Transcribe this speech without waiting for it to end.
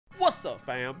What's up,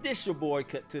 fam? This your boy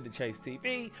Cut to the Chase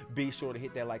TV. Be sure to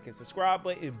hit that like and subscribe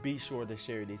button and be sure to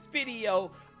share this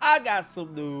video. I got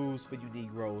some news for you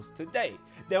Negroes today.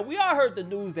 Now, we all heard the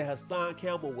news that Hassan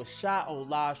Campbell was shot on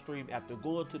live stream after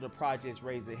going to the projects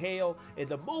raising hell. And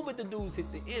the moment the news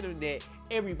hit the internet,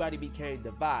 everybody became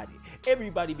divided.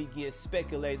 Everybody began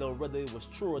speculating on whether it was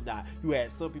true or not. You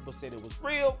had some people saying it was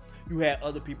real. You had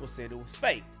other people saying it was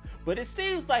fake. But it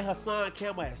seems like Hassan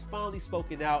Campbell has finally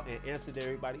spoken out and answered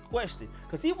everybody's question,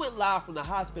 because he went live from the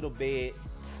hospital bed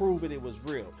proving it was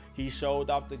real. He showed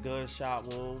off the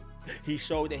gunshot wound. He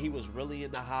showed that he was really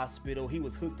in the hospital. He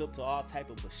was hooked up to all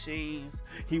type of machines.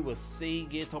 He was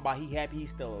singing, talking about he happy he's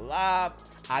still alive.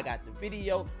 I got the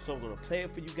video, so I'm going to play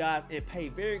it for you guys and pay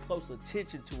very close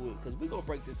attention to it, because we're going to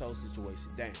break this whole situation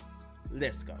down.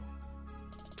 Let's go.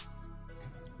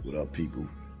 What up, people?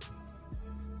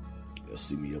 Y'all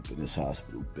see me up in this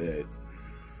hospital bed.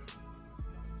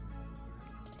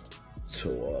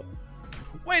 Toe up.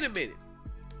 Wait a minute.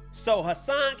 So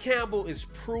Hassan Campbell is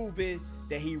proving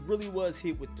that he really was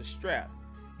hit with the strap.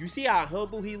 You see how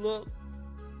humble he looked?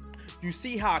 You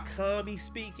see how calm he's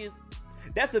speaking?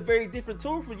 That's a very different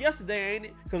tune from yesterday, ain't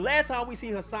it? Because last time we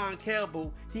seen Hassan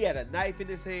Campbell, he had a knife in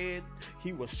his hand.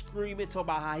 He was screaming, talking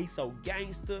about how he's so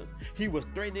gangster. He was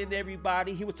threatening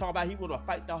everybody. He was talking about he want to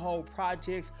fight the whole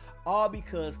projects, all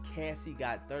because Cassie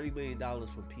got $30 million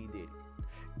from P. Diddy.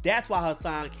 That's why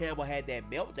Hassan Campbell had that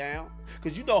meltdown.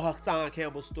 Because you know Hassan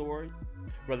Campbell's story.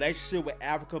 Relationship with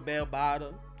Africa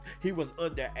Bambaataa. He was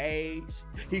underage.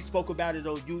 He spoke about it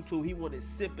on YouTube. He wanted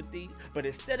sympathy. But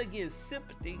instead of getting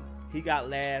sympathy, he got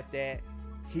laughed at.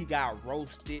 He got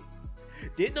roasted.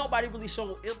 Didn't nobody really show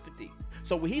him empathy.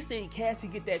 So when he seen Cassie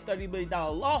get that $30 million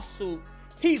lawsuit,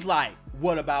 he's like,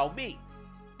 what about me?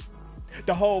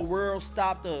 The whole world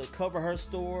stopped to cover her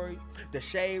story. The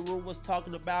Shade Room was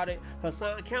talking about it.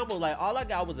 Hassan Campbell like, all I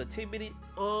got was a 10-minute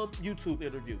YouTube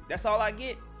interview. That's all I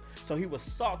get. So he was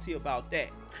salty about that.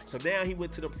 So now he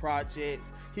went to the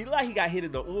projects. He got hit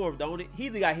in the arm, don't it? He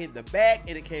either got hit in the back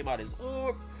and it came out his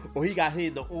arm, or he got hit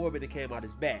in the arm and it came out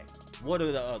his back. One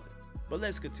or the other. But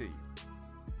let's continue.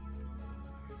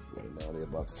 Right now they're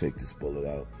about to take this bullet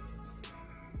out.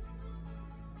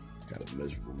 Got a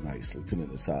miserable night sleeping in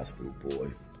this hospital,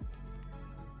 boy.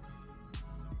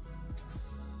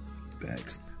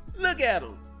 Thanks. Look at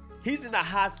him. He's in a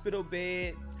hospital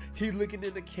bed. He's looking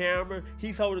in the camera.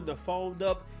 He's holding the phone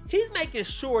up. He's making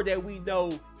sure that we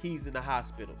know he's in the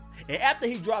hospital. And after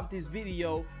he dropped this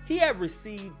video, he had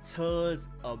received tons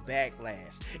of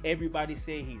backlash. Everybody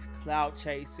saying he's clout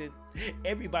chasing.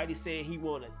 Everybody saying he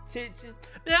want attention.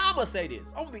 Now, I'm going to say this.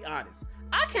 I'm going to be honest.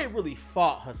 I can't really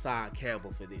fault Hassan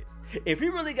Campbell for this. If he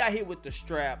really got hit with the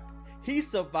strap, he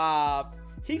survived,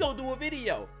 he going to do a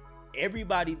video.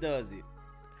 Everybody does it.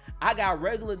 I got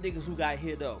regular niggas who got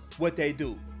hit up. What they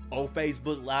do? On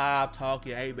Facebook Live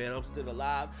talking, hey man, I'm still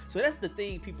alive. So that's the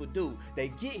thing people do. They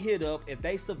get hit up. If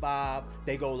they survive,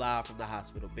 they go live from the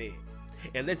hospital bed.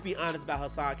 And let's be honest about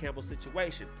Hassan Campbell's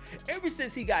situation. Ever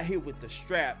since he got hit with the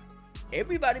strap,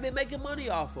 everybody been making money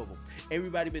off of him.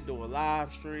 Everybody been doing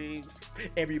live streams.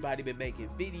 Everybody been making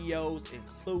videos,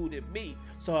 including me.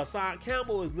 So Hassan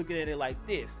Campbell is looking at it like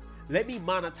this. Let me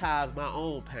monetize my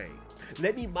own pain.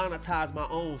 Let me monetize my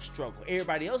own struggle.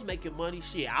 Everybody else making money,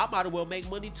 shit, I might as well make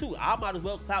money too. I might as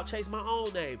well clout chase my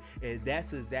own name. And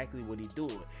that's exactly what he's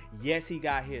doing. Yes, he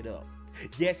got hit up.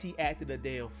 Yes, he acted a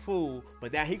damn fool,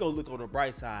 but now he gonna look on the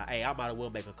bright side. Hey, I might as well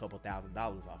make a couple $1,000s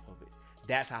off of it.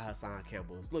 That's how Hassan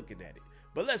Campbell is looking at it.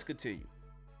 But let's continue.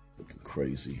 Looking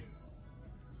crazy.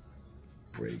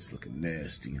 Braids looking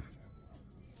nasty.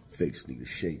 Face need to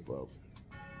shape up.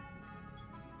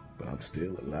 But I'm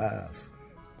still alive.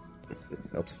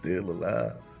 I'm still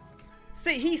alive.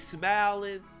 See, he's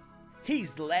smiling.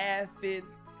 He's laughing.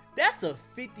 That's a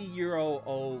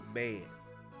 50-year-old man.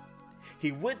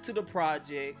 He went to the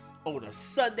projects on a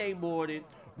Sunday morning,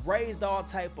 raised all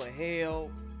type of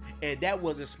hell, and that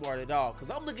wasn't smart at all. Because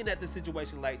I'm looking at the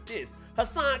situation like this.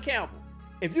 Hassan Campbell,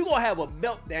 if you're going to have a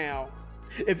meltdown,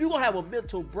 if you're going to have a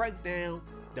mental breakdown,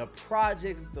 the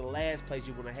projects is the last place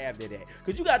you want to have that at.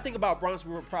 Because you got to think about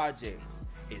Bronxboro projects.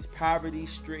 It's poverty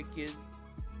stricken.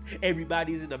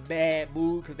 Everybody's in a bad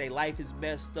mood because their life is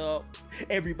messed up.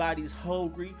 Everybody's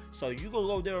hungry. So you going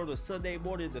to go there on a Sunday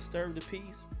morning and disturb the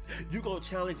peace? You going to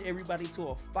challenge everybody to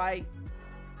a fight?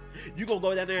 You going to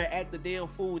go down there and act the damn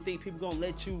fool and think people going to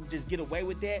let you just get away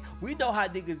with that? We know how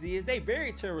niggas is. They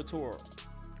very territorial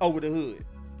over the hood.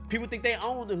 People think they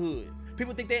own the hood.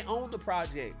 People think they own the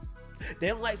projects. They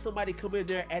don't like somebody coming in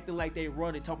there acting like they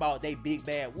run and talking about they big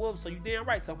bad wolves. So you damn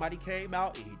right, somebody came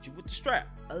out and hit you with the strap,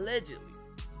 allegedly.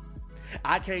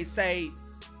 I can't say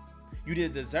You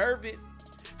didn't deserve it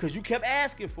because you kept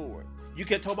asking for it. You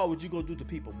kept talking about what you gonna do to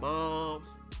people's moms.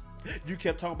 You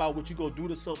kept talking about what you gonna do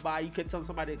to somebody. You kept telling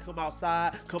somebody to come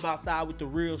outside with the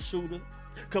real shooter.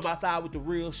 Come outside with the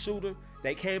real shooter.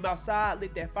 They came outside,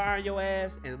 lit that fire in your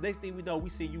ass, and the next thing we know, we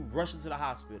see you rushing to the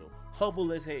hospital.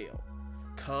 Humble as hell.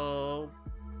 Calm,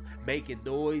 making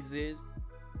noises.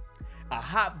 A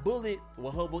hot bullet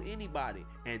will humble anybody,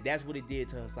 and that's what it did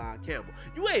to Hassan Campbell.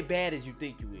 You ain't bad as you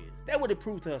think you is. That would have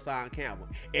proved to Hassan Campbell.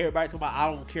 Everybody talking about, I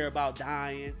don't care about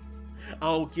dying. I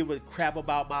don't give a crap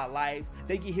about my life.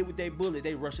 They get hit with their bullet,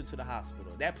 they rush into the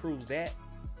hospital. That proves that.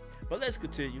 But let's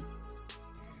continue.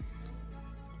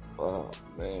 Oh,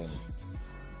 man.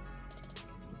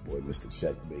 Boy, Mr.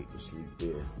 Checkmate was sleep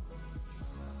there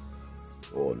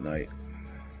all night.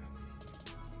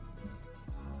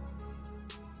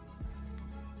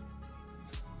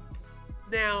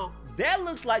 Now, that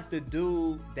looks like the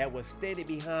dude that was standing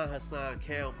behind Hassan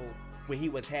Campbell when he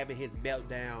was having his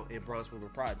meltdown in Bronx River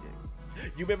Projects.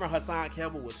 You remember Hassan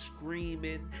Campbell was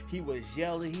screaming, he was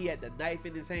yelling, he had the knife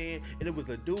in his hand, and there was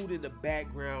a dude in the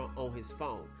background on his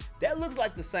phone. That looks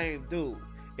like the same dude.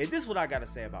 And this is what I gotta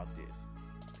say about this.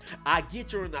 I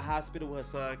get you're in the hospital with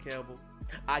Hassan Campbell.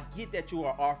 I get that you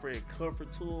are offering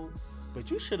comfort to him, but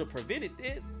you should have prevented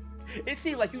this. It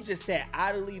seemed like you just sat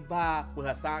idly by when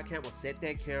Hassan Campbell set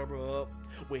that camera up,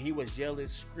 when he was yelling,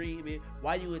 screaming.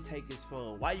 Why you didn't take his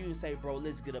phone? Why you didn't say, bro,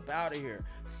 let's get up out of here?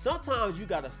 Sometimes you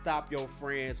gotta stop your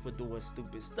friends for doing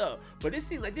stupid stuff. But it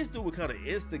seemed like this dude was kind of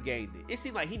instigating it. It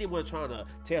seemed like he didn't want to try to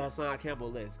tell Hassan Campbell,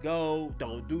 let's go,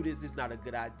 don't do this, this is not a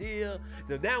good idea.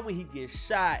 Then now when he gets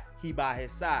shot, he by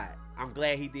his side. I'm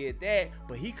glad he did that,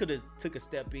 but he could have took a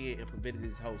step in and prevented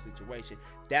this whole situation.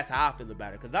 That's how I feel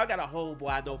about it. Because I got a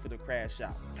homeboy I know finna crash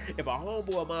out. If a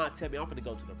homeboy of mine tell me I'm finna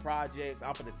go to the projects,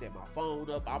 I'm finna set my phone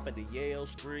up, I'm finna yell,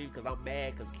 scream, because I'm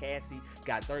mad because Cassie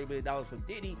got $30 million from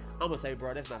Diddy, I'm going to say,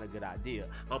 bro, that's not a good idea.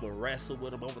 I'm going to wrestle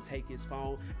with him. I'm going to take his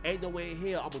phone. Ain't no way in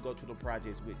hell I'm going to go to the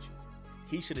projects with you.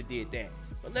 He should have did that.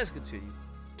 But let's continue.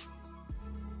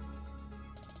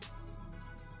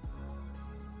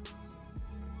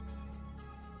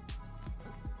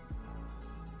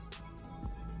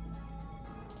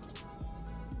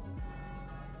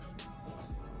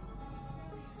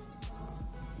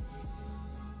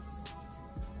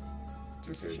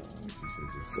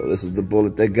 So this is the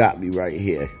bullet that got me right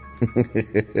here.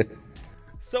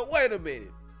 So wait a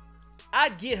minute. I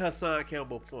get Hassan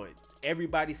Campbell's point.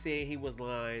 Everybody saying he was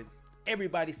lying.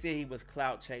 Everybody saying he was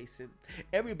clout chasing.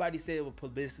 Everybody said it was a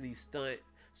publicity stunt.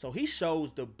 So he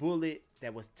shows the bullet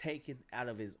that was taken out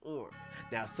of his arm.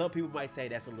 Now, some people might say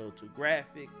that's a little too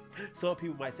graphic. Some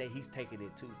people might say he's taking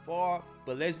it too far.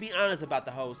 But let's be honest about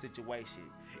the whole situation.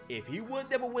 If he would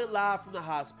never went live from the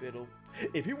hospital,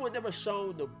 if he would never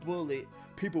shown the bullet,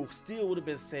 people still would have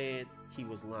been saying he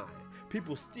was lying.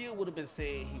 People still would have been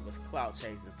saying he was clout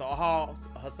chasing. So all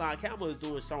Hassan Campbell is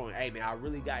doing is showing, hey man, I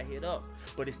really got hit up.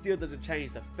 But it still doesn't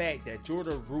change the fact that you're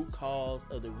the root cause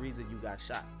of the reason you got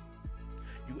shot.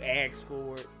 You asked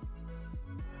for it,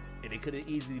 and it could have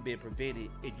easily been prevented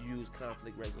if you used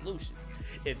conflict resolution.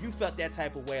 If you felt that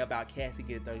type of way about Cassie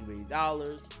getting $30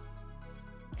 million,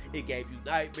 it gave you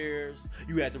nightmares,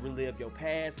 you had to relive your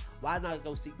past, why not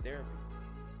go seek therapy?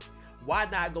 Why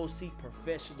not go seek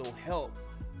professional help?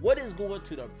 What is going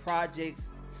to the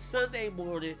projects Sunday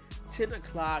morning, 10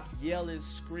 o'clock, yelling,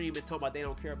 screaming, talking about they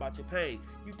don't care about your pain?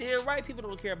 You damn right people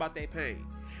don't care about their pain.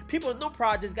 People in no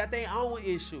projects got their own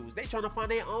issues. They trying to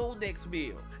find their own next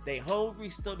meal. They hungry,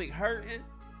 stomach hurting.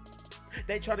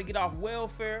 They trying to get off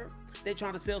welfare. They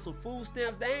trying to sell some food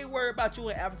stamps. They ain't worried about you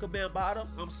in Africa Bambaataa.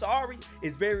 I'm sorry.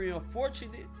 It's very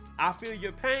unfortunate. I feel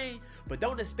your pain, but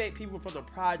don't expect people from the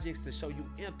projects to show you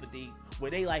empathy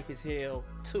when their life is hell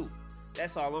too.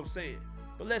 That's all I'm saying.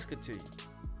 But let's continue.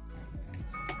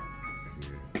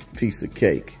 Piece of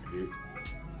cake. Yeah.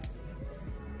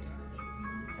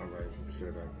 All right, shut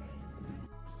up.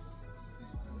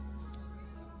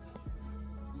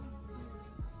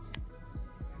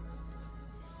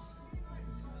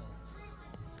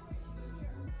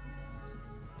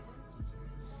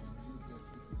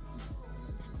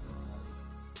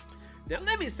 Now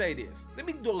let me say this. Let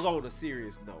me go on a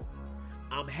serious note.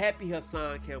 I'm happy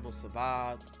Hassan Campbell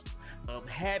survived. I'm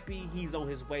happy he's on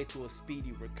his way to a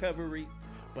speedy recovery.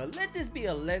 But let this be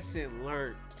a lesson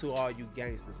learned to all you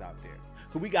gangsters out there.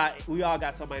 Cause we all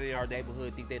got somebody in our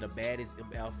neighborhood think they the baddest M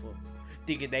Alpha,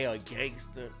 thinking they a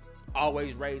gangster,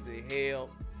 always raising hell.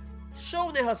 Show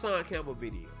him that Hassan Campbell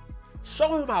video.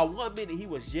 Show him how 1 minute he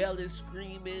was yelling,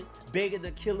 screaming, begging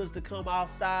the killers to come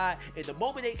outside, and the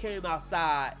moment they came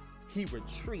outside, he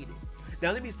retreated.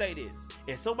 Now let me say this.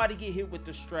 If somebody get hit with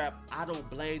the strap, I don't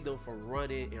blame them for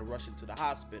running and rushing to the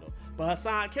hospital. But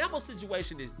Hassan Campbell's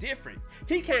situation is different.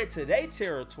 He came to their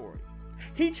territory.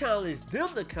 He challenged them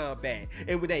to combat.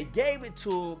 And when they gave it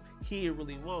to him, he didn't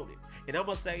really want it. And I'm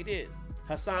going to say this.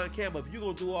 Hassan Campbell, if you're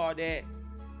going to do all that,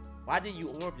 why didn't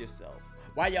you arm yourself?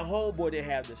 Why your homeboy didn't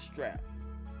have the strap?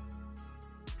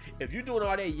 If you're doing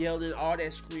all that yelling, all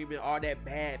that screaming, all that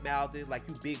bad mouthing, like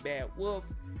you big bad wolf,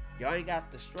 y'all ain't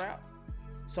got the strap.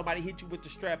 Somebody hit you with the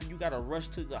strap and you gotta rush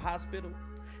to the hospital.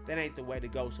 That ain't the way to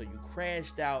go. So you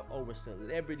crashed out over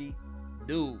celebrity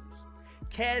news.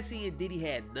 Cassie and Diddy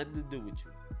had nothing to do with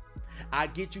you. I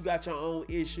get you got your own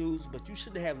issues, but you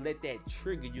shouldn't have let that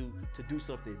trigger you to do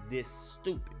something this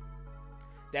stupid.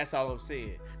 That's all I'm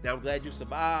saying. Now I'm glad you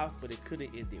survived, but it could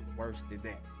have ended worse than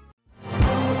that.